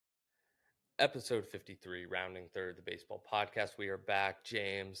Episode 53, Rounding Third, the baseball podcast. We are back,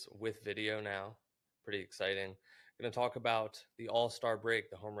 James, with video now. Pretty exciting. Going to talk about the All-Star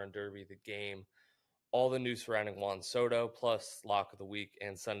break, the Home Run Derby, the game, all the news surrounding Juan Soto, plus Lock of the Week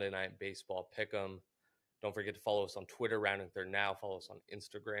and Sunday Night Baseball Pick'em. Don't forget to follow us on Twitter, Rounding Third Now. Follow us on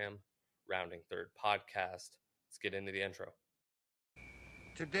Instagram, Rounding Third Podcast. Let's get into the intro.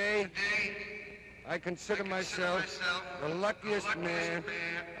 Today, I consider myself the luckiest man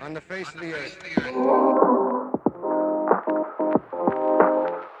on the face of the earth.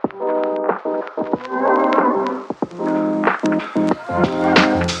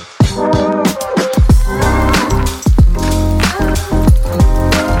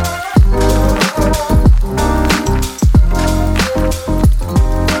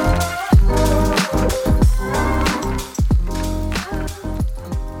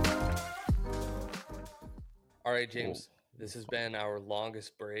 All right, James, this has been our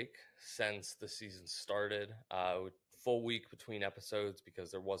longest break since the season started. Full week between episodes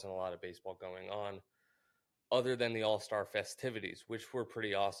because there wasn't a lot of baseball going on other than the All-Star festivities, which were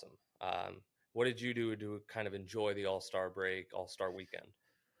pretty awesome. What did you do to kind of enjoy the All-Star break, All-Star weekend?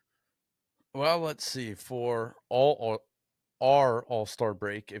 Well, let's see. For our All-Star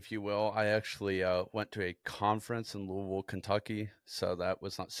break, if you will, I actually went to a conference in Louisville, Kentucky, so that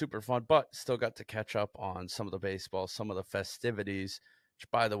was not super fun, but still got to catch up on some of the baseball, some of the festivities,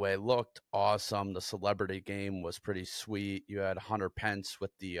 which, by the way, looked awesome. The celebrity game was pretty sweet. You had Hunter Pence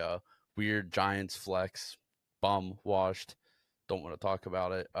with the weird Giants flex, bum washed. Don't want to talk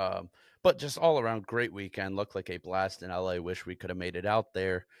about it. But just all around, great weekend. Looked like a blast in LA. Wish we could have made it out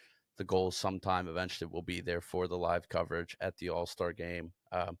there. The goal sometime eventually will be there for the live coverage at the All-Star game.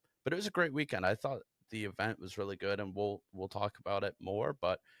 But it was a great weekend. I thought the event was really good, and we'll talk about it more.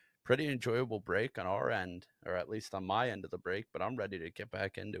 But pretty enjoyable break on our end, or at least on my end of the break. But I'm ready to get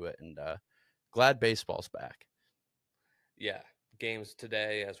back into it, and glad baseball's back. Yeah, games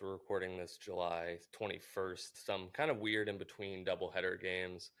today as we're recording this July 21st. Some kind of weird in between doubleheader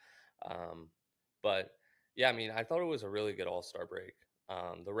games. But yeah, I mean, I thought it was a really good All-Star break.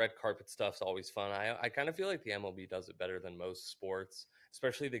 The red carpet stuff's always fun. I kind of feel like the MLB does it better than most sports,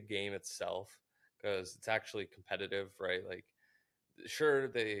 especially the game itself, because it's actually competitive, right? Like, sure,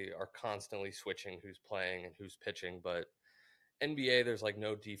 they are constantly switching who's playing and who's pitching, but NBA, there's like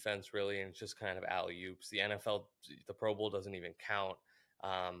no defense really, and it's just kind of alley-oops. The NFL, the Pro Bowl doesn't even count.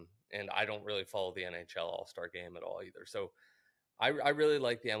 And I don't really follow the NHL All-Star game at all either. So I really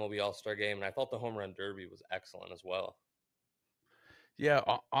like the MLB All-Star game, and I thought the Home Run Derby was excellent as well. Yeah,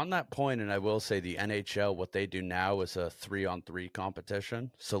 on that point, and I will say the NHL, what they do now is a 3-on-3 competition.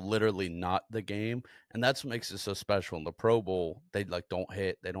 So literally not the game. And that's what makes it so special. In the Pro Bowl, they like don't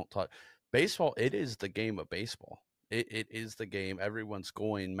hit, they don't touch. Baseball, it is the game of baseball. It is the game. Everyone's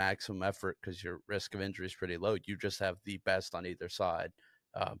going maximum effort because your risk of injury is pretty low. You just have the best on either side.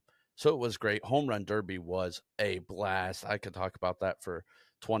 So it was great. Home Run Derby was a blast. I could talk about that for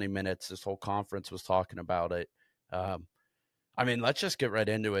 20 minutes. This whole conference was talking about it. I mean, let's just get right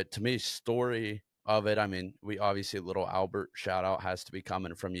into it. To me, story of it, I mean, we obviously, little Albert shout out has to be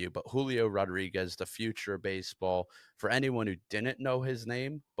coming from you, but Julio Rodriguez, the future of baseball. For anyone who didn't know his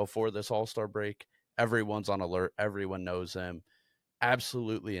name before this All-Star break, everyone's on alert. Everyone knows him.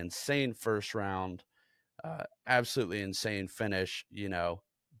 Absolutely insane first round. Absolutely insane finish.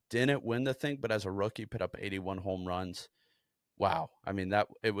 Didn't win the thing, but as a rookie, put up 81 home runs. Wow. I mean,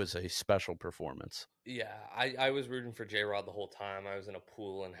 it was a special performance. Yeah, I was rooting for J-Rod the whole time. I was in a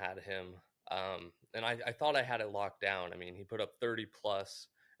pool and had him. And I thought I had it locked down. I mean, he put up 30 plus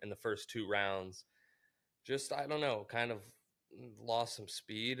in the first two rounds. Just, I don't know, kind of lost some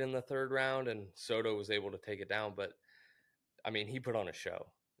speed in the third round, and Soto was able to take it down. But, I mean, he put on a show.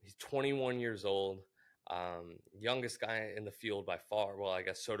 He's 21 years old, youngest guy in the field by far. Well, I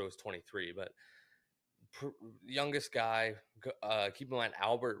guess Soto is 23, but youngest guy. Keep in mind,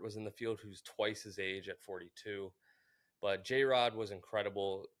 Albert was in the field, who's twice his age at 42. But J-Rod was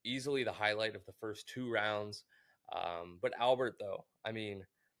incredible, easily the highlight of the first two rounds. But Albert, though, I mean,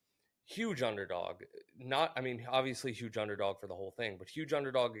 huge underdog. Obviously huge underdog for the whole thing, but huge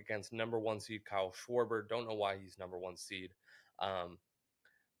underdog against number one seed Kyle Schwarber. Don't know why he's number one seed.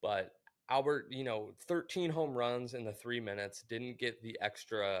 But Albert, 13 home runs in the 3 minutes, didn't get the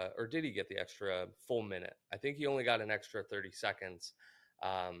extra, or did he get the extra full minute? I think he only got an extra 30 seconds.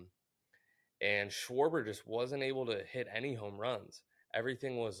 And Schwarber just wasn't able to hit any home runs.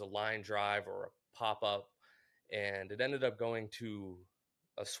 Everything was a line drive or a pop-up, and it ended up going to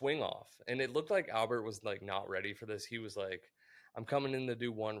a swing off. And it looked like Albert was like not ready for this. He was like, I'm coming in to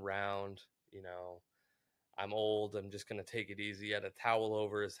do one round, I'm old. I'm just going to take it easy. He had a towel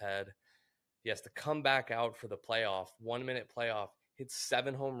over his head. He has to come back out for the playoff, 1 minute playoff, hits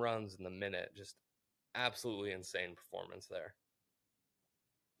 7 home runs in the minute. Just absolutely insane performance there.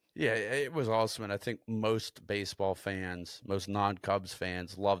 Yeah, it was awesome, and I think most baseball fans, most non-Cubs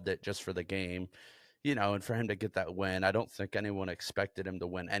fans loved it just for the game, and for him to get that win. I don't think anyone expected him to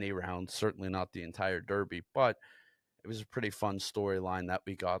win any round, certainly not the entire Derby, but it was a pretty fun storyline that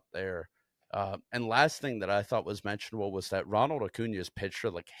we got there. And last thing that I thought was mentionable was that Ronald Acuna's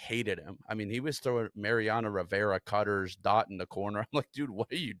pitcher hated him. I mean, he was throwing Mariano Rivera cutters, dot in the corner. I'm like, dude,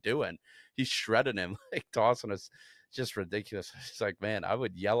 what are you doing? He's shredding him, tossing us, just ridiculous. It's like, man, I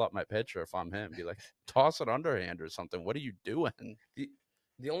would yell at my pitcher if I'm him, be like, toss it underhand or something. What are you doing?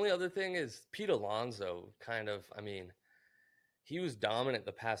 The only other thing is Pete Alonso kind of, I mean, he was dominant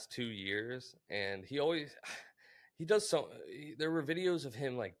the past 2 years, and he always he does so. There were videos of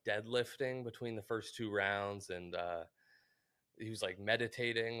him deadlifting between the first 2 rounds, and he was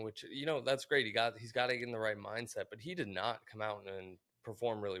meditating, which that's great. He's got to get in the right mindset, but he did not come out and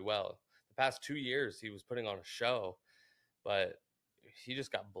perform really well. The past 2 years, he was putting on a show, but he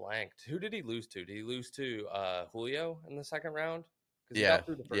just got blanked. Who did he lose to? Did he lose to Julio in the second round? Because he Yeah, got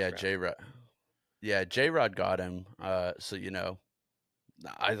through the first yeah, round. J-Rod got him. So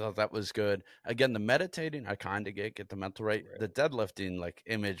I thought that was good. Again, the meditating, I kind of get the mental right. Right. The deadlifting,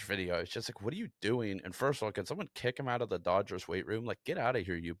 image video, it's just what are you doing? And first of all, can someone kick him out of the Dodgers weight room? Get out of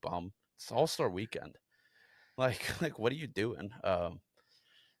here, you bum. It's All-Star weekend. What are you doing?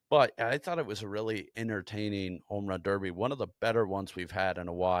 But I thought it was a really entertaining home run derby, one of the better ones we've had in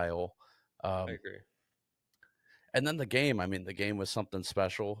a while. I agree. And then the game was something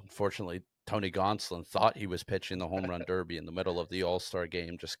special. Unfortunately, Tony Gonsolin thought he was pitching the home run derby in the middle of the All-Star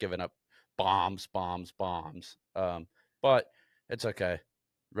game, just giving up bombs, bombs, bombs. But it's okay.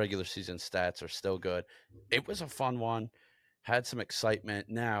 Regular season stats are still good. It was a fun one. Had some excitement.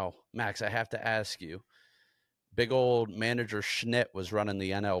 Now, Max, I have to ask you. Big old manager Schnitt was running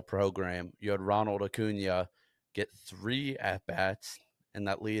the NL program. You had Ronald Acuna get 3 at-bats in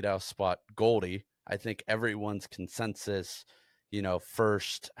that leadoff spot. Goldie, I think everyone's consensus,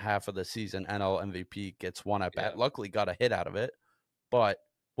 first half of the season NL MVP gets 1 at bat. Yeah. Luckily got a hit out of it. But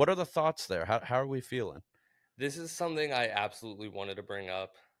what are the thoughts there? How are we feeling? This is something I absolutely wanted to bring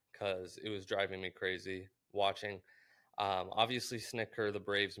up because it was driving me crazy watching. Obviously, Snicker, the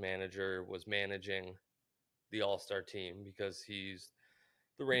Braves manager, was managing the All-Star team because he's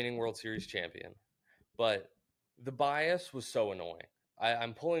the reigning World Series champion. But the bias was so annoying.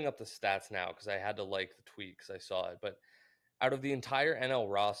 I'm pulling up the stats now because I had to like the tweet because I saw it. But out of the entire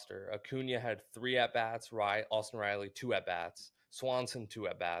NL roster, Acuna had 3 at-bats, Austin Riley 2 at-bats, Swanson 2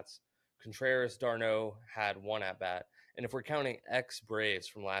 at-bats, Contreras d'Arnaud had 1 at-bat, and if we're counting ex-Braves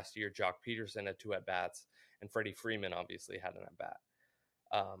from last year, Jock Peterson had 2 at-bats, and Freddie Freeman obviously had an at-bat.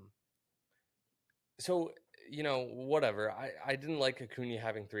 So, whatever. I didn't like Acuna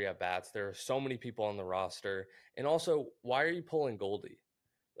having 3 at-bats. There are so many people on the roster. And also, why are you pulling Goldie?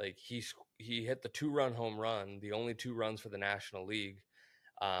 He hit the 2-run home run, the only 2 runs for the National League.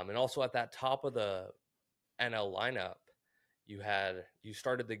 And also at that top of the NL lineup, you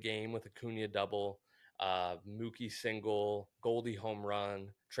started the game with Acuna double, Mookie single, Goldie home run.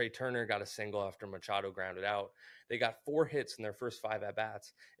 Trey Turner got a single after Machado grounded out. They got 4 hits in their first 5 at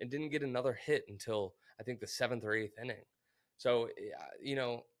bats and didn't get another hit until I think the 7th or 8th inning. So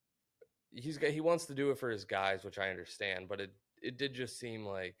he wants to do it for his guys, which I understand, but it did just seem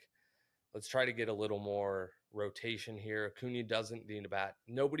like let's try to get a little more rotation here. Acuna doesn't need to bat.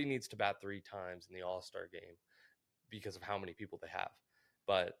 Nobody needs to bat 3 times in the All-Star game because of how many people they have.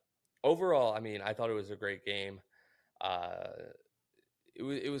 But overall, I thought it was a great game.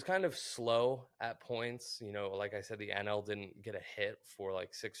 It was kind of slow at points. Like I said, the NL didn't get a hit for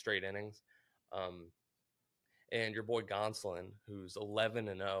 6 straight innings. And your boy Gonsolin, who's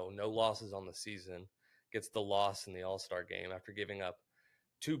 11-0, no losses on the season, gets the loss in the All-Star game after giving up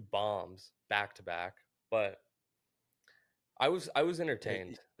 2 bombs back to back. But I was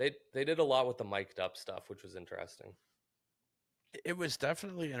entertained. They did a lot with the mic'd up stuff, which was interesting. It was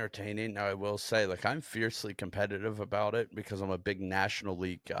definitely entertaining. Now, I will say, I'm fiercely competitive about it because I'm a big National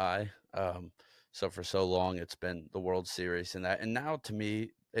League guy. So for so long, it's been the World Series and that. And now, to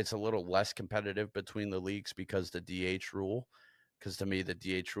me, it's a little less competitive between the leagues because the DH rule. Because to me, the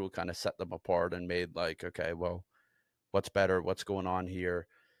DH rule kind of set them apart and made okay, well, what's better? What's going on here?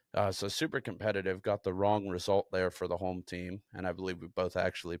 So super competitive. Got the wrong result there for the home team, and I believe we both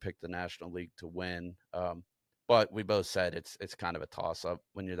actually picked the National League to win. But we both said it's kind of a toss-up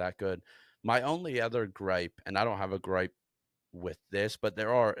when you're that good. My only other gripe, and I don't have a gripe with this, but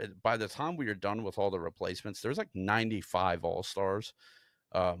there are, by the time we are done with all the replacements, there's 95 All-Stars,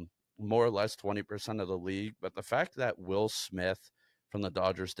 more or less 20% of the league. But the fact that Will Smith from the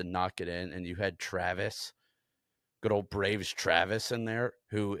Dodgers did not get in, and you had Travis, good old Braves Travis in there,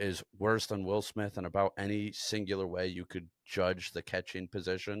 who is worse than Will Smith in about any singular way you could judge the catching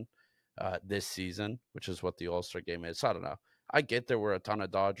position this season, which is what the All-Star game is. So I don't know. I get there were a ton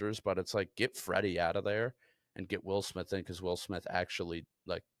of Dodgers, but it's like get Freddie out of there and get Will Smith in, because Will Smith actually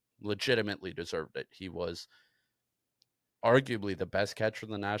like legitimately deserved it. He was arguably the best catcher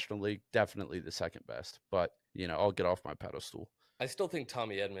in the National League, definitely the second best. But, I'll get off my pedestal. I still think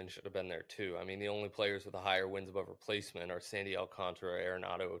Tommy Edman should have been there too. I mean, the only players with a higher wins above replacement are Sandy Alcantara,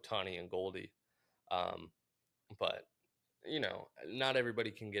 Arenado, Otani, and Goldie. But not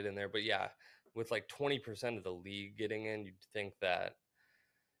everybody can get in there. But yeah, with like 20% of the league getting in, you'd think that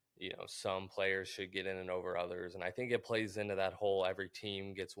some players should get in and over others. And I think it plays into that whole every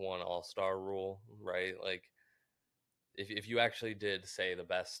team gets one all-star rule, right? Like if you actually did say the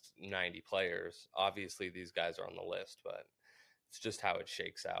best 90 players, obviously these guys are on the list, but it's just how it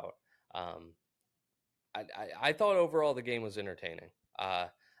shakes out. I thought overall the game was entertaining. I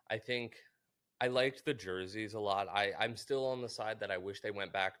think I liked the jerseys a lot. I'm still on the side that I wish they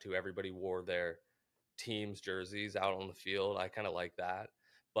went back to everybody wore their team's jerseys out on the field. I kind of like that.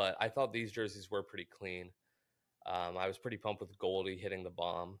 But I thought these jerseys were pretty clean. I was pretty pumped with Goldie hitting the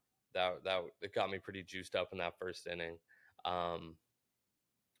bomb. That it got me pretty juiced up in that first inning.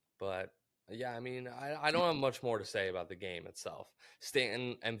 But yeah, I mean, I don't have much more to say about the game itself.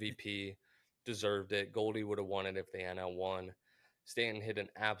 Stanton MVP, deserved it. Goldie would have won it if the NL won. Stanton hit an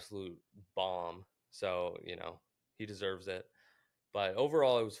absolute bomb, so he deserves it. But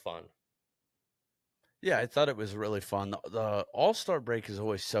overall, it was fun. Yeah, I thought it was really fun. The All-Star break is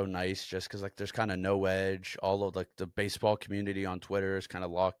always so nice just because, like, there's kind of no edge. All of, like, the baseball community on Twitter is kind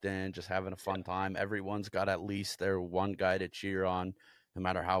of locked in, just having a fun time. Everyone's got at least their one guy to cheer on, no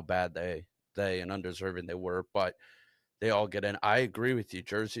matter how bad they and undeserving they were. But they all get in. I agree with you.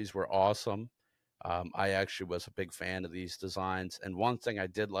 Jerseys were awesome. I actually was a big fan of these designs. And one thing I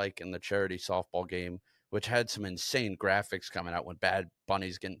did like in the charity softball game, which had some insane graphics coming out when Bad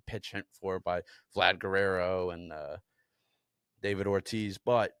Bunny's getting pitch hit for by Vlad Guerrero and David Ortiz.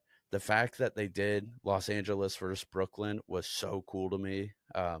 But the fact that they did Los Angeles versus Brooklyn was so cool to me.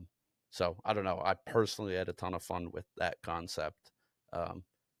 So I don't know. I personally had a ton of fun with that concept.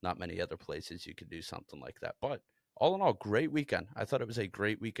 Not many other places you could do something like that. But all in all, great weekend. I thought it was a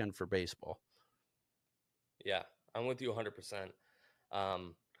great weekend for baseball. Yeah, I'm with you 100%.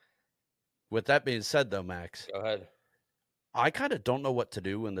 With that being said, though, Max, go ahead. I kind of don't know what to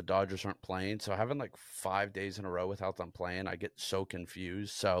do when the Dodgers aren't playing. So having like 5 days in a row without them playing, I get so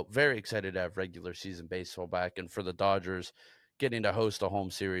confused. So very excited to have regular season baseball back. And for the Dodgers, getting to host a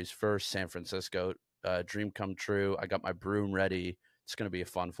home series first, San Francisco, dream come true. I got my broom ready. It's going to be a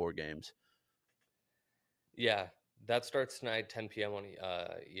fun 4 games. Yeah, that starts tonight, 10 p.m. on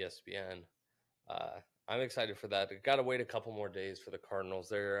ESPN. I'm excited for that. Got to wait a couple more days for the Cardinals.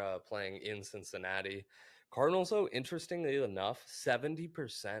 They're playing in Cincinnati. Cardinals, though, interestingly enough,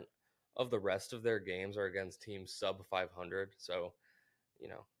 70% of the rest of their games are against teams sub 500. So,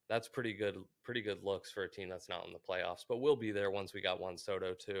 that's pretty good looks for a team that's not in the playoffs. But we'll be there once we got Juan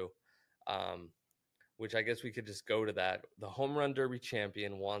Soto too, which I guess we could just go to that. The home run derby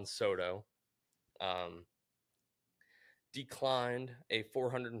champion, Juan Soto, declined a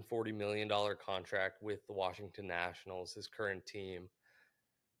 $440 million contract with the Washington Nationals, his current team,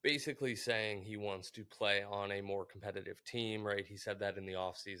 basically saying he wants to play on a more competitive team, right? He said that in the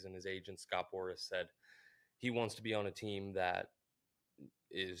offseason. His agent, Scott Boras, said he wants to be on a team that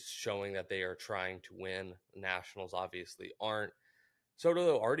is showing that they are trying to win. The Nationals obviously aren't. Soto,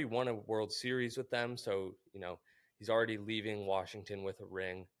 though, already won a World Series with them, so, he's already leaving Washington with a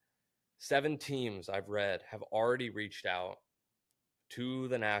ring. 7 teams I've read have already reached out to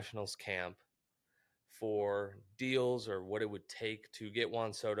the Nationals camp for deals or what it would take to get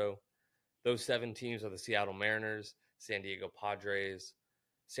Juan Soto. Those 7 teams are the Seattle Mariners, San Diego Padres,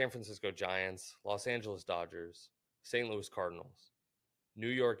 San Francisco Giants, Los Angeles Dodgers, St. Louis Cardinals, New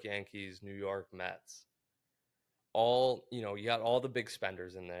York Yankees, New York Mets. All, you got all the big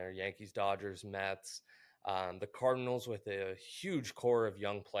spenders in there, Yankees, Dodgers, Mets. The Cardinals with a huge core of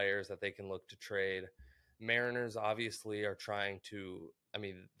young players that they can look to trade. Mariners obviously are trying to,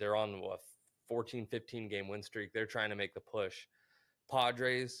 they're on a 14, 15 game win streak. They're trying to make the push.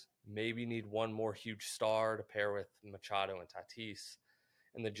 Padres maybe need one more huge star to pair with Machado and Tatis.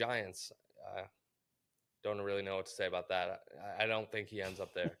 And the Giants, don't really know what to say about that. I don't think he ends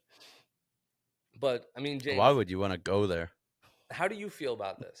up there. But, James, why would you want to go there? How do you feel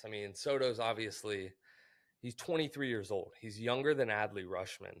about this? Soto's obviously, He's 23 years old. He's younger than Adley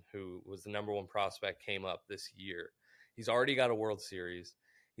Rushman, who was the number one prospect, came up this year. He's already got a World Series.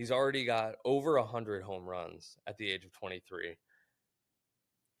 He's already got over 100 home runs at the age of 23.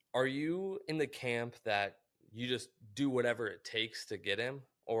 Are you in the camp that you just do whatever it takes to get him,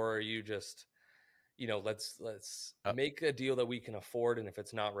 or are you just, let's Uh, make a deal that we can afford, and if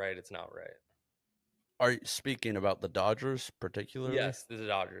it's not right, it's not right? are you speaking about the Dodgers particularly? Yes, the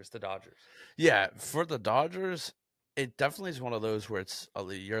Dodgers, the Dodgers. Yeah, for the Dodgers, it definitely is one of those where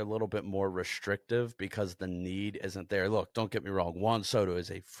you're a little bit more restrictive because the need isn't there. Look, don't get me wrong. Juan Soto is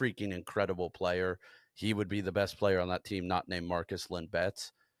a freaking incredible player. He would be the best player on that team, not named Marcus Lynn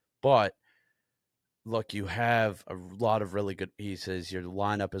Betts. But look, you have a lot of really good pieces. Your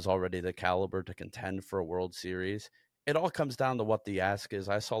lineup is already the caliber to contend for a World Series. It all comes down to what the ask is.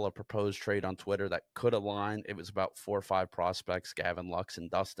 I saw a proposed trade on Twitter that could align. It was about 4 or 5 prospects, Gavin Lux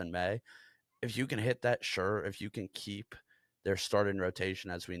and Dustin May. If you can hit that, sure. If you can keep their starting rotation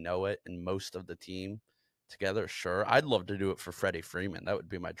as we know it and most of the team together, sure. I'd love to do it for Freddie Freeman. That would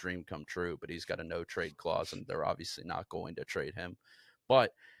be my dream come true, but he's got a no trade clause and they're obviously not going to trade him.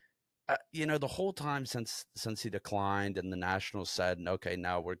 But the whole time since he declined and the Nationals said, okay,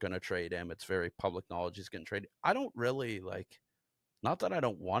 now we're going to trade him, it's very public knowledge he's getting traded. I don't really like, not that I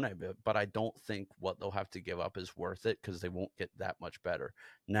don't want it, but I don't think what they'll have to give up is worth it because they won't get that much better.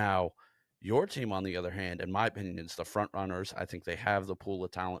 Now, your team, on the other hand, in my opinion, is the front runners. I think they have the pool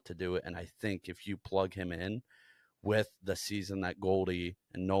of talent to do it. And I think if you plug him in with the season that Goldie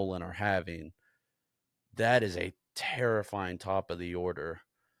and Nolan are having, that is a terrifying top of the order.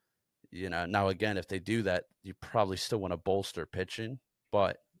 Now again, if they do that, you probably still want to bolster pitching,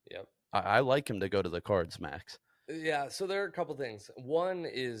 but Yep. I like him to go to the Cards, Max. Yeah, so there are a couple things. One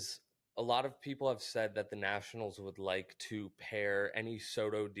is a lot of people have said that the Nationals would like to pair any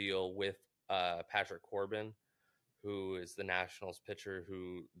Soto deal with Patrick Corbin, who is the Nationals pitcher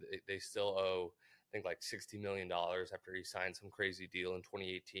who they still owe, I think, like $60 million after he signed some crazy deal in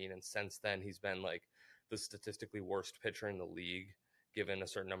 2018. And since then, he's been like the statistically worst pitcher in the league, given a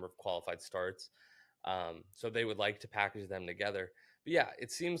certain number of qualified starts. So they would like to package them together. But yeah,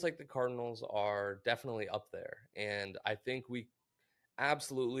 it seems like the Cardinals are definitely up there. And I think we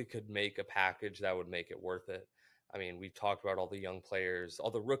absolutely could make a package that would make it worth it. I mean, we've talked about all the young players, all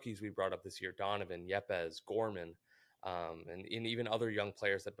the rookies we brought up this year: Donovan, Yepes, Gorman, and even other young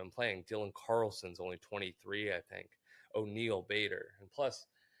players that have been playing. Dylan Carlson's only 23, I think. O'Neill, Bader. And plus,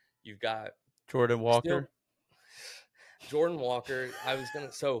 you've got Jordan still Walker. Jordan Walker.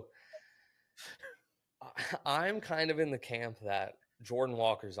 I'm kind of in the camp that Jordan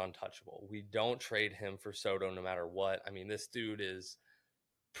Walker's untouchable. We don't trade him for Soto no matter what. I mean, this dude is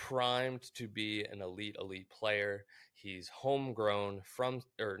primed to be an elite player. He's homegrown from,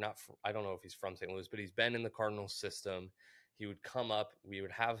 or not, I don't know if he's from St. Louis, but he's been in the Cardinals system. He would come up, we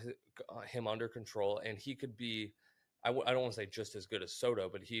would have him under control, and he could be, I don't want to say just as good as Soto,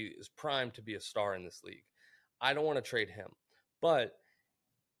 but he is primed to be a star in this league. I don't want to trade him, but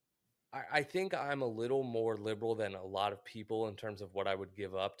I think I'm a little more liberal than a lot of people in terms of what I would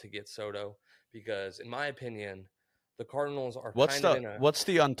give up to get Soto, because in my opinion, the Cardinals are kind of in a. What's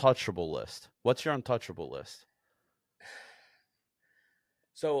the untouchable list? What's your untouchable list?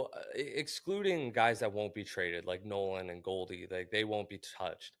 So excluding guys that won't be traded, like Nolan and Goldie, like they won't be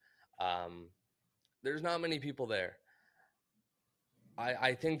touched. There's not many people there.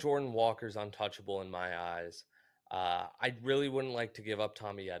 I think Jordan Walker's untouchable in my eyes. I really wouldn't like to give up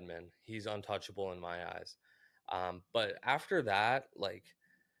Tommy Edman. He's untouchable in my eyes. But after that, like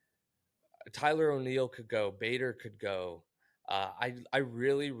Tyler O'Neill could go, Bader could go. I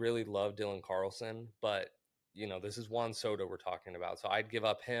really love Dylan Carlson, but this is Juan Soto we're talking about, so I'd give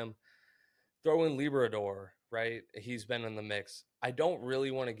up him. Throw in Librador, right? He's been in the mix. I don't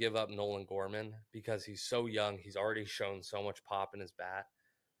really want to give up Nolan Gorman because he's so young. He's already shown so much pop in his bat.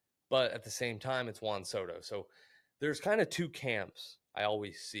 But at the same time, it's Juan Soto. So there's kind of two camps I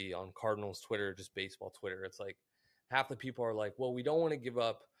always see on Cardinals Twitter, just baseball Twitter. It's like half the people are like, well, we don't want to give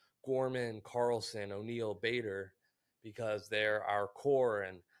up Gorman, Carlson, O'Neill, Bader because they're our core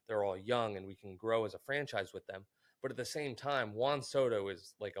and they're all young and we can grow as a franchise with them. But at the same time, Juan Soto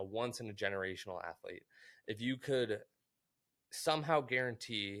is like a once in a generational athlete. If you could somehow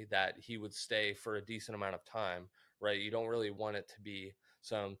guarantee that he would stay for a decent amount of time, right? You don't really want it to be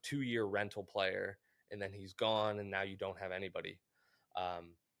some 2-year rental player and then he's gone and now you don't have anybody.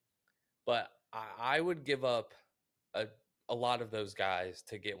 But I would give up a lot of those guys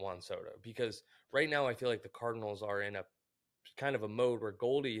to get Juan Soto because right now I feel like the Cardinals are in a kind of a mode where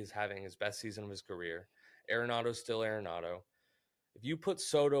Goldie is having his best season of his career. Arenado's still Arenado. If you put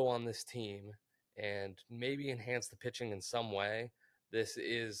Soto on this team and maybe enhance the pitching in some way, this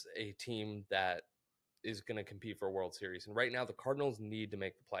is a team that is going to compete for a World Series. And right now, the Cardinals need to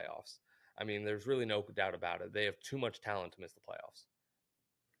make the playoffs. I mean, there's really no doubt about it. They have too much talent to miss the playoffs.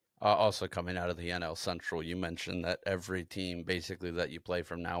 Also coming out of the NL Central, you mentioned that every team basically that you play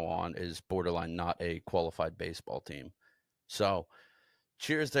from now on is borderline not a qualified baseball team. So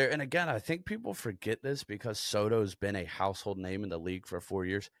cheers there. And again, I think people forget this because Soto's been a household name in the league for 4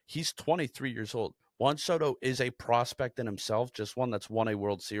 years. He's 23 years old. Juan Soto is a prospect in himself, just one that's won a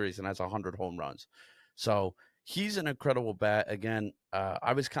World Series and has 100 home runs. So he's an incredible bat. Again,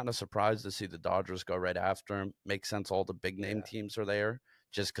 I was kind of surprised to see the Dodgers go right after him. Makes sense. All the big name teams are there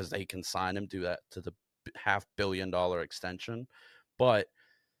just because they can sign him, do that to the $500 million extension. But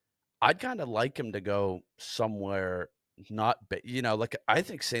I'd kind of like him to go somewhere not, like I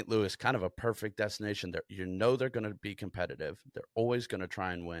think St. Louis kind of a perfect destination. There, they're going to be competitive. They're always going to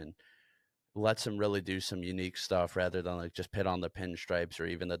try and win. Lets him really do some unique stuff rather than like just pit on the pinstripes or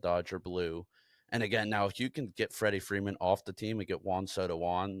even the Dodger blue. And again, now if you can get Freddie Freeman off the team and get Juan Soto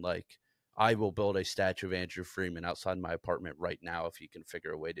on, like I will build a statue of Andrew Freeman outside my apartment right now if he can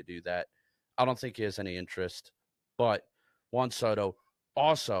figure a way to do that. I don't think he has any interest, but Juan Soto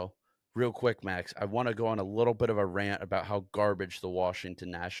also, real quick, Max, I want to go on a little bit of a rant about how garbage the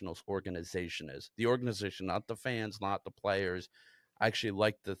Washington Nationals organization is. The organization, not the fans, not the players. I actually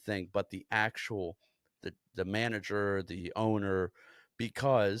like the thing, but the actual the manager, the owner,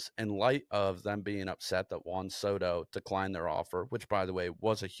 because in light of them being upset that Juan Soto declined their offer, which by the way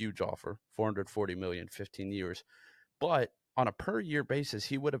was a huge offer, 440 million, 15 years, but on a per year basis,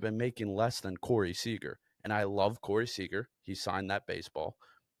 he would have been making less than Corey Seager. And I love Corey Seager. He signed that baseball.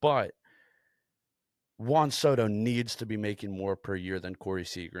 But Juan Soto needs to be making more per year than Corey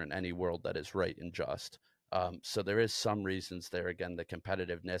Seager in any world that is right and just. So there is some reasons there. Again, the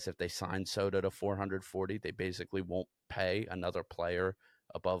competitiveness. If they sign Soto to 440, they basically won't pay another player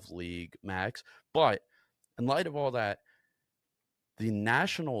above league max. But in light of all that, the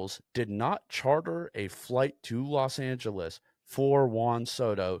Nationals did not charter a flight to Los Angeles for Juan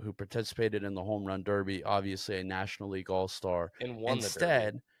Soto, who participated in the Home Run Derby, obviously a National League All-Star. And won the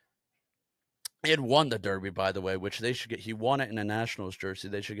Instead, Derby. he had won the Derby, by the way, which they should get. He won it in a Nationals jersey.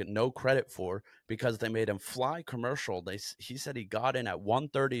 They should get no credit for because they made him fly commercial. He said he got in at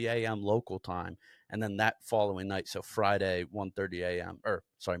 1:30 a.m. local time, and then that following night, so Friday 1:30 a.m. or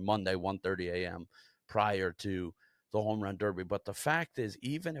sorry Monday 1:30 a.m. prior to the Home Run Derby. But the fact is,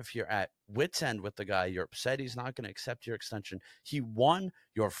 even if you're at wit's end with the guy, you're upset he's not going to accept your extension. He won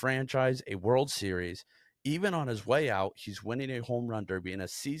your franchise a World Series. Even on his way out, he's winning a Home Run Derby in a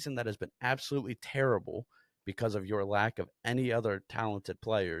season that has been absolutely terrible because of your lack of any other talented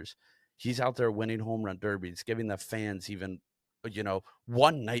players. He's out there winning Home Run Derbies, giving the fans even,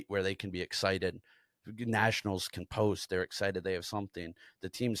 one night where they can be excited. Nationals can post. They're excited. They have something. The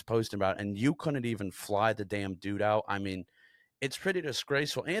team's posting about it, and you couldn't even fly the damn dude out. I mean, it's pretty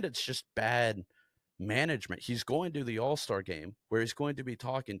disgraceful, and it's just bad management. He's going to the All-Star game where he's going to be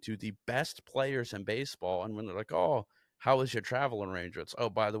talking to the best players in baseball. And when they're like, oh, how is your travel arrangements? Oh,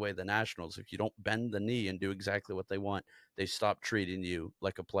 by the way, the Nationals, if you don't bend the knee and do exactly what they want, they stop treating you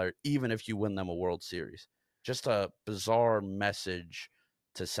like a player, even if you win them a World Series. Just a bizarre message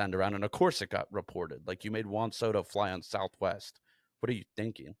to send around. And of course it got reported. Like, you made Juan Soto fly on Southwest. What are you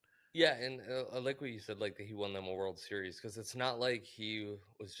thinking? Yeah, and I like what you said, like that he won them a World Series, because it's not like he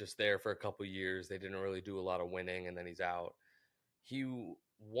was just there for a couple years. They didn't really do a lot of winning, and then he's out. He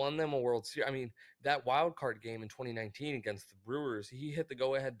won them a World Series. I mean, that wild card game in 2019 against the Brewers, he hit the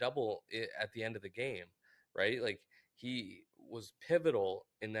go-ahead double at the end of the game, right? Like, he was pivotal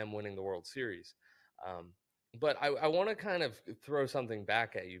in them winning the World Series. But I want to kind of throw something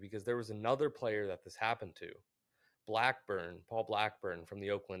back at you because there was another player that this happened to. Paul Blackburn from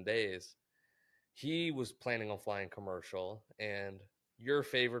the Oakland A's. He was planning on flying commercial, and your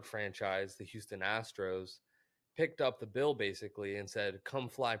favorite franchise, the Houston Astros, picked up the bill basically and said, come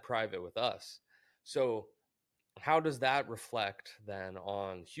fly private with us. So, how does that reflect then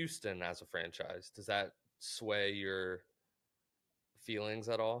on Houston as a franchise? Does that sway your feelings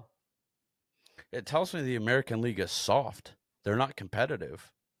at all? It tells me the American League is soft. They're not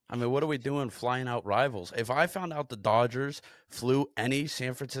competitive. I mean, what are we doing flying out rivals? If I found out the Dodgers flew any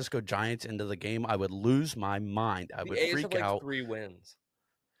San Francisco Giants into the game, I would lose my mind. I The would A's have freak like out. 3 wins.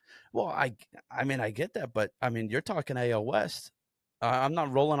 Well, I mean, I get that, but I mean, you're talking AL West. I'm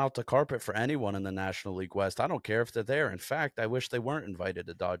not rolling out the carpet for anyone in the National League West. I don't care if they're there. In fact, I wish they weren't invited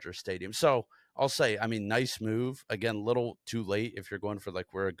to Dodger Stadium. So I'll say, I mean, nice move. Again, little too late if you're going for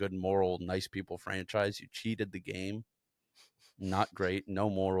like, we're a good, moral, nice people franchise. You cheated the game. not great, no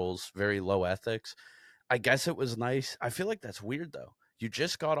morals, very low ethics. I guess it was nice. I feel like that's weird though. You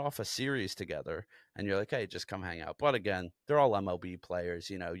just got off a series together and you're like, hey, just come hang out. But again, they're all MLB players.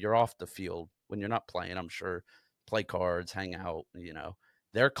 You're off the field when you're not playing, I'm sure. Play cards, hang out.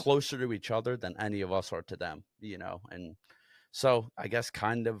 They're closer to each other than any of us are to them. And so I guess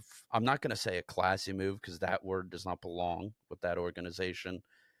kind of, I'm not going to say a classy move because that word does not belong with that organization.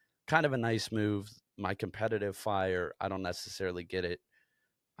 Kind of a nice move. My competitive fire, I don't necessarily get it.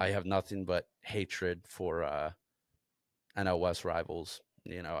 I have nothing but hatred for NL West rivals.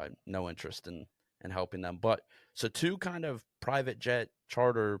 I have no interest in helping them. But so two kind of private jet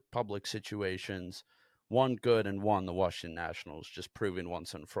charter public situations, one good and one the Washington Nationals, just proving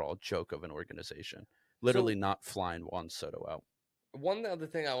once and for all joke of an organization. Literally So not flying Juan Soto out. one other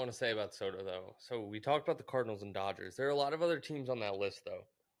thing I want to say about Soto, though. So we talked about the Cardinals and Dodgers. There are a lot of other teams on that list, though,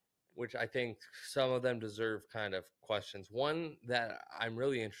 which I think some of them deserve kind of questions. One that I'm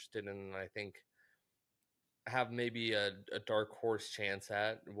really interested in, and I think have maybe a dark horse chance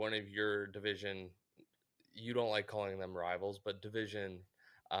at one of your division. You don't like calling them rivals, but division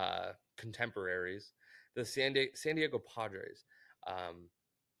contemporaries, the San Diego Padres. Um,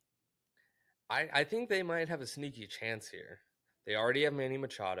 I think they might have a sneaky chance here. They already have Manny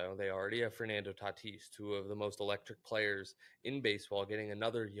Machado. They already have Fernando Tatis, two of the most electric players in baseball. Getting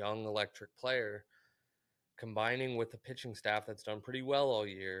another young electric player, combining with the pitching staff that's done pretty well all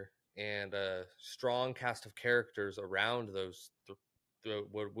year, and a strong cast of characters around those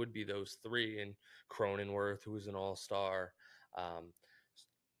what would be those three, and Cronenworth, who's an all-star. Um,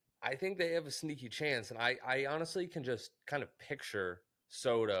 I think they have a sneaky chance, and I honestly can just kind of picture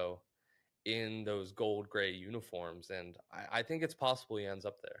Soto in those gold gray uniforms, and I think it's possible he ends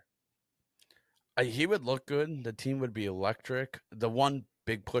up there. He would look good. The team would be electric. The one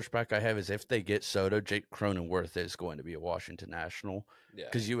big pushback I have is if they get Soto, Jake Cronenworth is going to be a Washington National Yeah.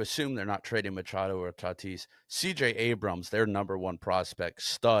 because you assume they're not trading Machado or Tatis. CJ Abrams, their number one prospect,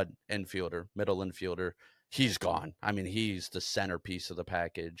 stud infielder, middle infielder, he's gone. I mean, he's the centerpiece of the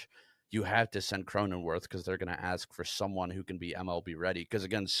package. You have to send Cronenworth because they're going to ask for someone who can be MLB ready. Because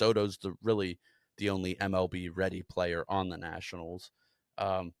again, Soto's really the only MLB ready player on the Nationals.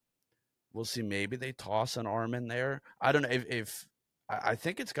 We'll see. Maybe they toss an arm in there. I don't know if I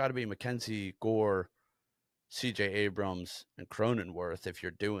think it's got to be Mackenzie Gore, C.J. Abrams, and Cronenworth if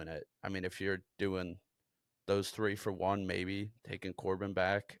you're doing it. I mean, if you're doing those three for one, maybe taking Corbin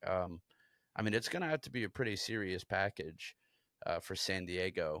back. I mean, it's going to have to be a pretty serious package for San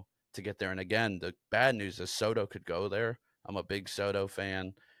Diego to get there. And again, the bad news is Soto could go there. I'm a big Soto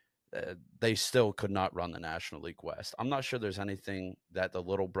fan. They still could not run the National League West. I'm not sure there's anything that the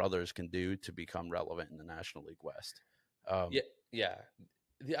little brothers can do to become relevant in the National League West. Yeah, yeah.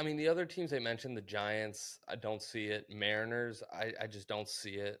 I mean, the other teams they mentioned, the Giants, I don't see it. Mariners, I just don't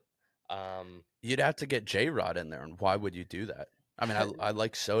see it. You'd have to get J-Rod in there, and why would you do that? I mean, I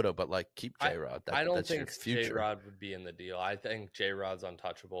like Soto, but keep J-Rod. I don't That's your think J future. Rod would be in the deal. I think J Rod's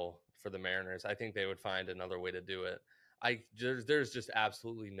untouchable for the Mariners. I think they would find another way to do it. There's just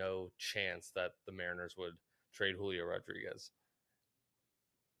absolutely no chance that the Mariners would trade Julio Rodriguez.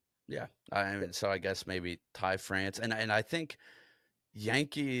 Yeah, I mean, so I guess maybe Ty France, and I think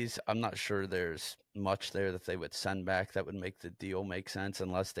Yankees. I'm not sure there's much there that they would send back that would make the deal make sense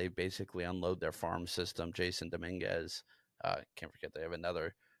unless they basically unload their farm system. Jason Dominguez, can't forget they have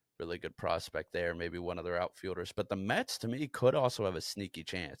another really good prospect there, maybe one of their outfielders. But the Mets, to me, could also have a sneaky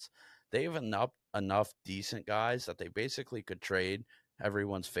chance. They have enough decent guys that they basically could trade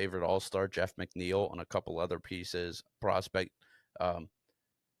everyone's favorite all-star Jeff McNeil and a couple other pieces prospect. Um,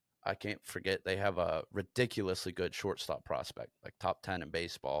 I can't forget they have a ridiculously good shortstop prospect, like top 10 in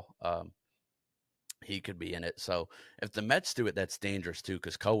baseball. He could be in it. So if the Mets do it, that's dangerous too,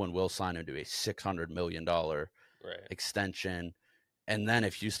 because Cohen will sign him to a $600 million extension. And then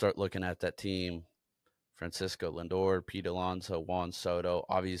if you start looking at that team, Francisco Lindor, Pete Alonso, Juan Soto,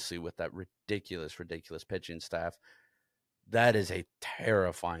 obviously with that ridiculous pitching staff, that is a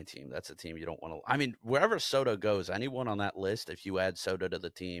terrifying team. That's a team you don't want to. I mean, wherever Soto goes, anyone on that list, if you add Soto to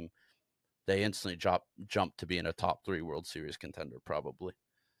the team, they instantly jump to being a top 3 World Series contender, probably.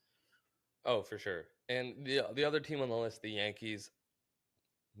 Oh, for sure. And the other team on the list, the Yankees,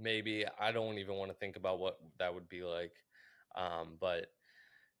 maybe. I don't even want to think about what that would be like, but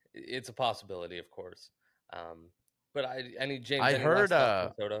it's a possibility, of course. But James, I any heard last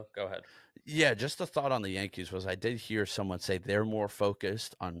thoughts on Soto? Go ahead. Yeah, just a thought on the Yankees was I did hear someone say they're more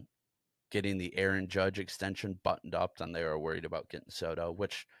focused on getting the Aaron Judge extension buttoned up than they are worried about getting Soto,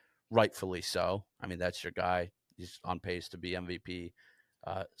 which rightfully so. I mean, that's your guy. He's on pace to be MVP.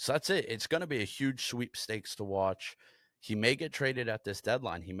 So that's it. It's going to be a huge sweepstakes to watch. he may get traded at this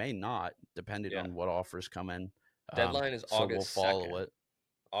deadline. He may not, depending Yeah. on what offers come in. Deadline is So we'll August follow 2nd. it.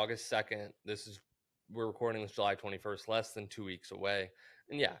 August 2nd. We're recording this July 21st, less than 2 weeks away.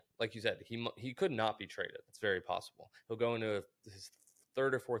 And yeah, like you said, he could not be traded. It's very possible. He'll go into his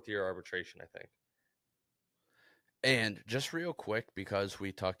third or fourth year arbitration, I think. And just real quick, because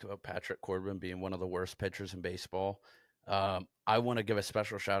we talked about Patrick Corbin being one of the worst pitchers in baseball, I want to give a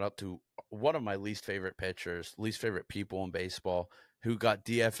special shout out to one of my least favorite pitchers, least favorite people in baseball, who got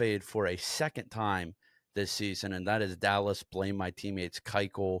DFA'd for a second time this season, and that is Dallas Blame My Teammates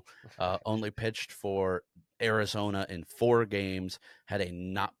Keuchel. Only pitched for Arizona in 4 games, had a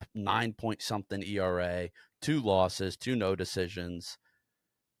 9-point-something ERA, 2 losses, 2 no decisions.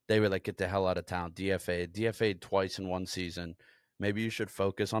 They were like, get the hell out of town. DFA'd twice in 1 season. Maybe you should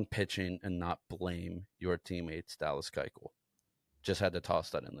focus on pitching and not blame your teammates, Dallas Keuchel. Just had to toss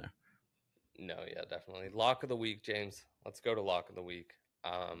that in there. No, yeah, definitely. Lock of the week, James. Let's go to lock of the week.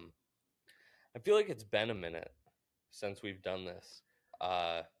 I feel like it's been a minute since we've done this.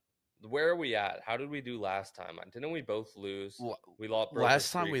 Where are we at? How did we do last time? Didn't we both lose? We lost.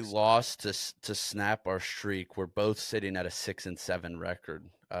 Last time we lost to snap our streak. We're both sitting at a 6-7 record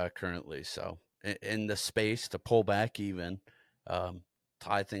currently. So in the space to pull back even,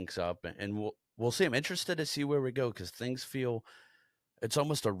 tie things up, and we'll see. I'm interested to see where we go because things feel it's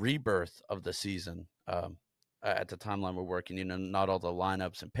almost a rebirth of the season. At the timeline we're working, not all the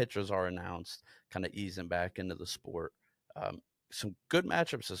lineups and pitchers are announced, kind of easing back into the sport. Some good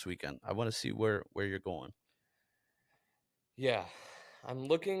matchups this weekend. I want to see where you're going. Yeah, I'm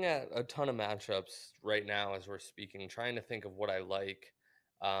looking at a ton of matchups right now as we're speaking, trying to think of what I like.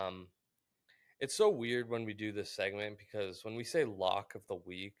 It's so weird when we do this segment because when we say lock of the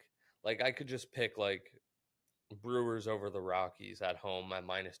week, like I could just pick like Brewers over the Rockies at home at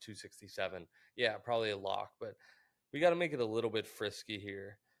minus 267. Yeah, probably a lock, but we got to make it a little bit frisky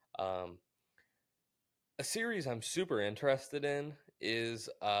here. A series I'm super interested in is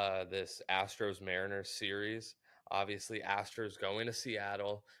this Astros Mariners series. Obviously, Astros going to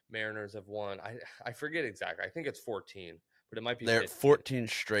Seattle. Mariners have won. I forget exactly. I think it's 14, but it might be. They're 15. 14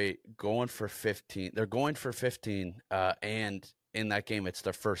 straight, going for 15. They're going for 15, and in that game, it's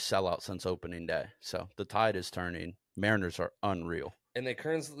their first sellout since opening day. So the tide is turning. Mariners are unreal. And they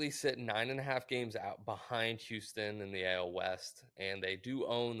currently sit 9.5 games out behind Houston in the AL West, and they do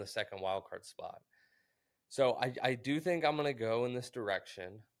own the second wildcard spot. So I do think I'm going to go in this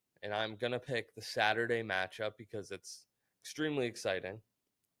direction, and I'm going to pick the Saturday matchup because it's extremely exciting.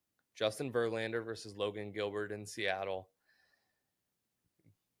 Justin Verlander versus Logan Gilbert in Seattle.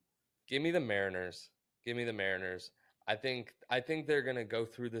 Give me the Mariners. Give me the Mariners. I think they're going to go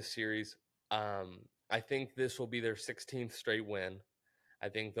through this series. I think this will be their 16th straight win. I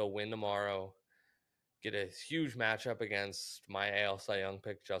think they'll win tomorrow. Get a huge matchup against my AL Cy Young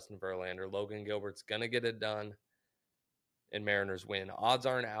pick, Justin Verlander. Logan Gilbert's going to get it done, and Mariners win. Odds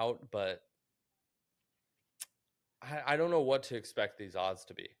aren't out, but I don't know what to expect these odds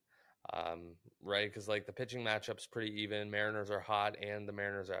to be, right? Because, like, the pitching matchup's pretty even. Mariners are hot, and the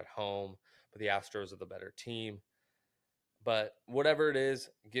Mariners are at home, but the Astros are the better team. But whatever it is,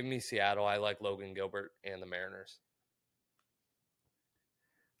 give me Seattle. I like Logan Gilbert and the Mariners.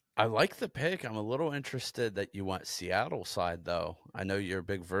 I like the pick. I'm a little interested that you want Seattle side, though. I know you're a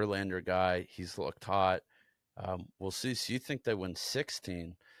big Verlander guy. He's looked hot. We'll see. So you think they win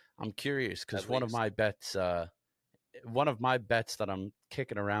 16? I'm curious because one of my bets that I'm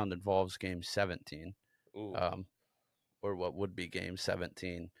kicking around involves Game 17, or what would be Game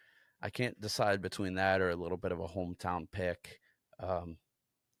 17. I can't decide between that or a little bit of a hometown pick.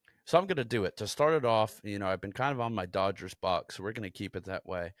 So I'm going to do it. To start it off, I've been kind of on my Dodgers box, so we're going to keep it that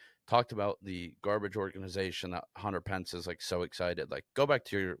way. Talked about the garbage organization that Hunter Pence is, like, so excited. Like, go back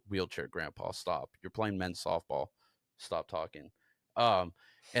to your wheelchair, Grandpa. Stop. You're playing men's softball. Stop talking. And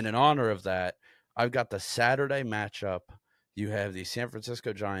in honor of that, I've got the Saturday matchup. You have the San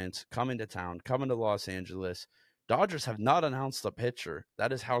Francisco Giants coming to town, coming to Los Angeles. Dodgers have not announced a pitcher.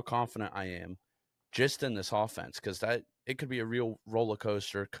 That is how confident I am just in this offense, because it could be a real roller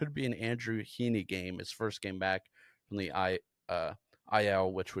coaster. Could be an Andrew Heaney game, his first game back from the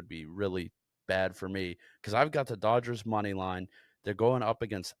IL, which would be really bad for me because I've got the Dodgers money line. They're going up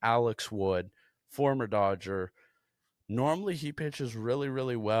against Alex Wood, former Dodger. Normally he pitches really,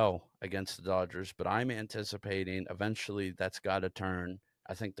 really well against the Dodgers, but I'm anticipating eventually that's got to turn.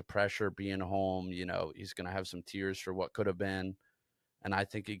 I think the pressure being home, he's going to have some tears for what could have been, and I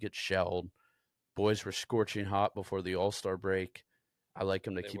think he gets shelled. Boys were scorching hot before the All-Star break. I like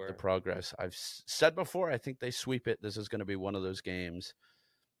them to keep the progress. I've said before, I think they sweep it. This is going to be one of those games.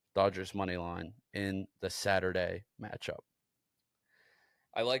 Dodgers money line in the Saturday matchup.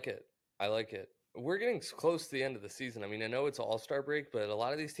 I like it. I like it. We're getting close to the end of the season. I mean, I know it's All-Star break, but a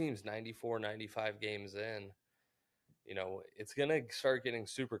lot of these teams 94, 95 games in, it's going to start getting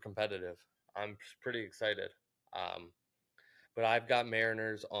super competitive. I'm pretty excited. But I've got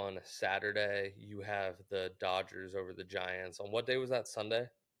Mariners on Saturday. You have the Dodgers over the Giants. On what day was that? Sunday?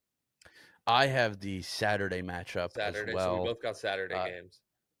 I have the Saturday matchup as Saturday. So we well, both got Saturday uh, games.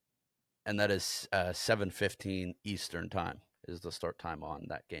 and that is 7:15 Eastern time is the start time on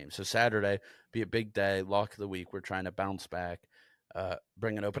that game. So Saturday be a big day, lock of the week. We're trying to bounce back,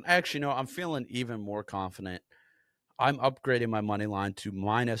 bring it open. Actually, no, I'm feeling even more confident. I'm upgrading my money line to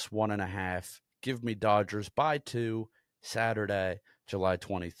 -1.5. Give me Dodgers by 2 Saturday, July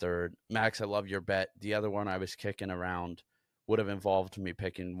 23rd. Max, I love your bet. The other one I was kicking around would have involved me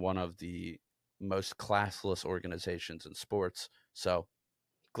picking one of the most classless organizations in sports. So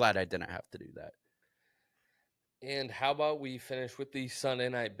glad I didn't have to do that. And how about we finish with the Sunday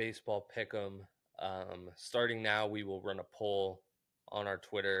night baseball pick'em? Starting now, we will run a poll on our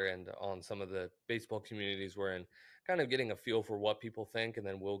Twitter and on some of the baseball communities we're in, kind of getting a feel for what people think, and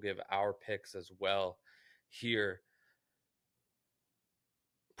then we'll give our picks as well here.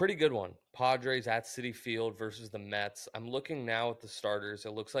 Pretty good one. Padres at Citi Field versus the Mets. I'm looking now at the starters.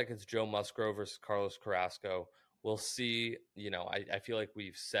 It looks like it's Joe Musgrove versus Carlos Carrasco. We'll see. I feel like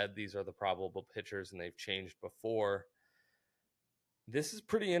we've said these are the probable pitchers and they've changed before. This is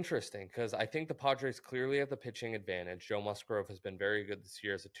pretty interesting because I think the Padres clearly have the pitching advantage. Joe Musgrove has been very good this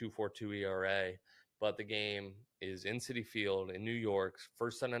year as a 2.42 ERA, but the game is in Citi Field in New York.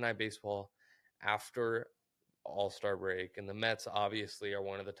 First Sunday night baseball after All-Star break, and the Mets obviously are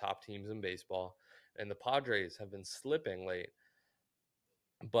one of the top teams in baseball, and the Padres have been slipping late.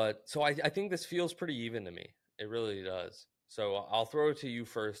 But so I think this feels pretty even to me. It really does. So I'll throw it to you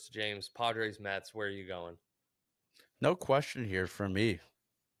first, James. Padres, Mets, where are you going? No question here for me.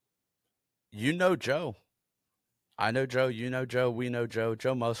 You know Joe. I know Joe. You know Joe. We know Joe.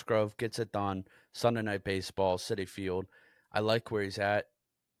 Joe Musgrove gets it done. Sunday night baseball, Citi Field. I like where he's at.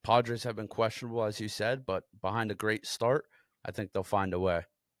 Padres have been questionable, as you said, but behind a great start, I think they'll find a way.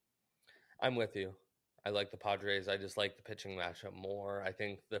 I'm with you. I like the Padres. I just like the pitching matchup more. I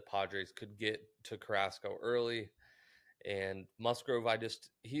think the Padres could get to Carrasco early. And Musgrove,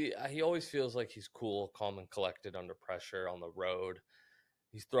 he always feels like he's cool, calm, and collected under pressure on the road.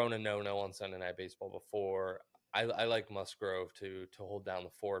 He's thrown a no-no on Sunday Night Baseball before. I like Musgrove to hold down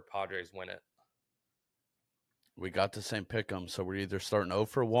the fort. Padres win it. We got the same pick'em, so we're either starting 0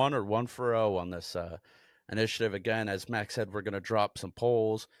 for 1 or 1 for 0 on this initiative. Again, as Max said, we're going to drop some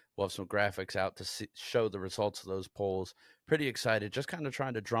polls. We'll have some graphics out to show the results of those polls. Pretty excited, just kind of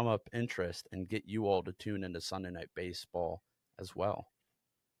trying to drum up interest and get you all to tune into Sunday Night Baseball as well.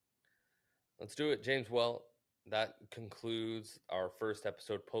 Let's do it, James. Well, that concludes our first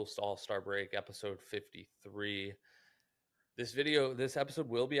episode post All-Star break, episode 53. This episode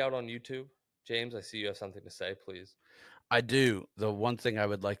will be out on YouTube. James, I see you have something to say, please. I do. The one thing I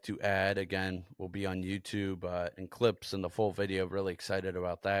would like to add, again, will be on YouTube and clips and the full video. Really excited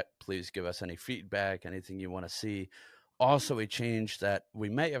about that. Please give us any feedback, anything you want to see. Also, a change that we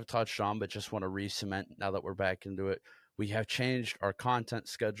may have touched on, but just want to re-cement now that we're back into it. We have changed our content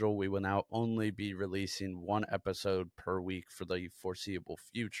schedule. We will now only be releasing one episode per week for the foreseeable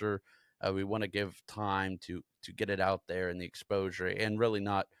future. We want to give time to get it out there and the exposure, and really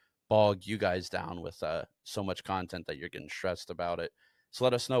not bog you guys down with so much content that you're getting stressed about it. So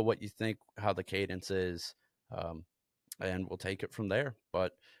let us know what you think, how the cadence is, and we'll take it from there.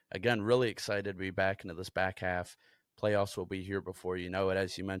 But again, really excited to be back into this back half. Playoffs will be here before you know it.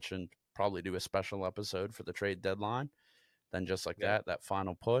 As you mentioned, probably do a special episode for the trade deadline. Then just like that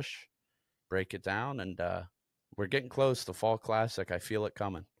final push, break it down, and we're getting close to Fall Classic. I feel it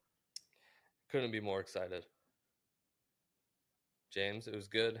coming. Couldn't be more excited. James, it was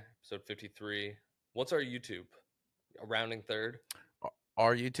good. Episode 53. What's our YouTube? A rounding third?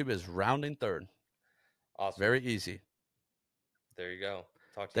 Our YouTube is rounding third. Awesome. Very easy. There you go.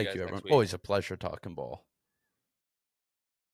 Talk to you guys Thank you, next everyone. week. Always a pleasure talking ball.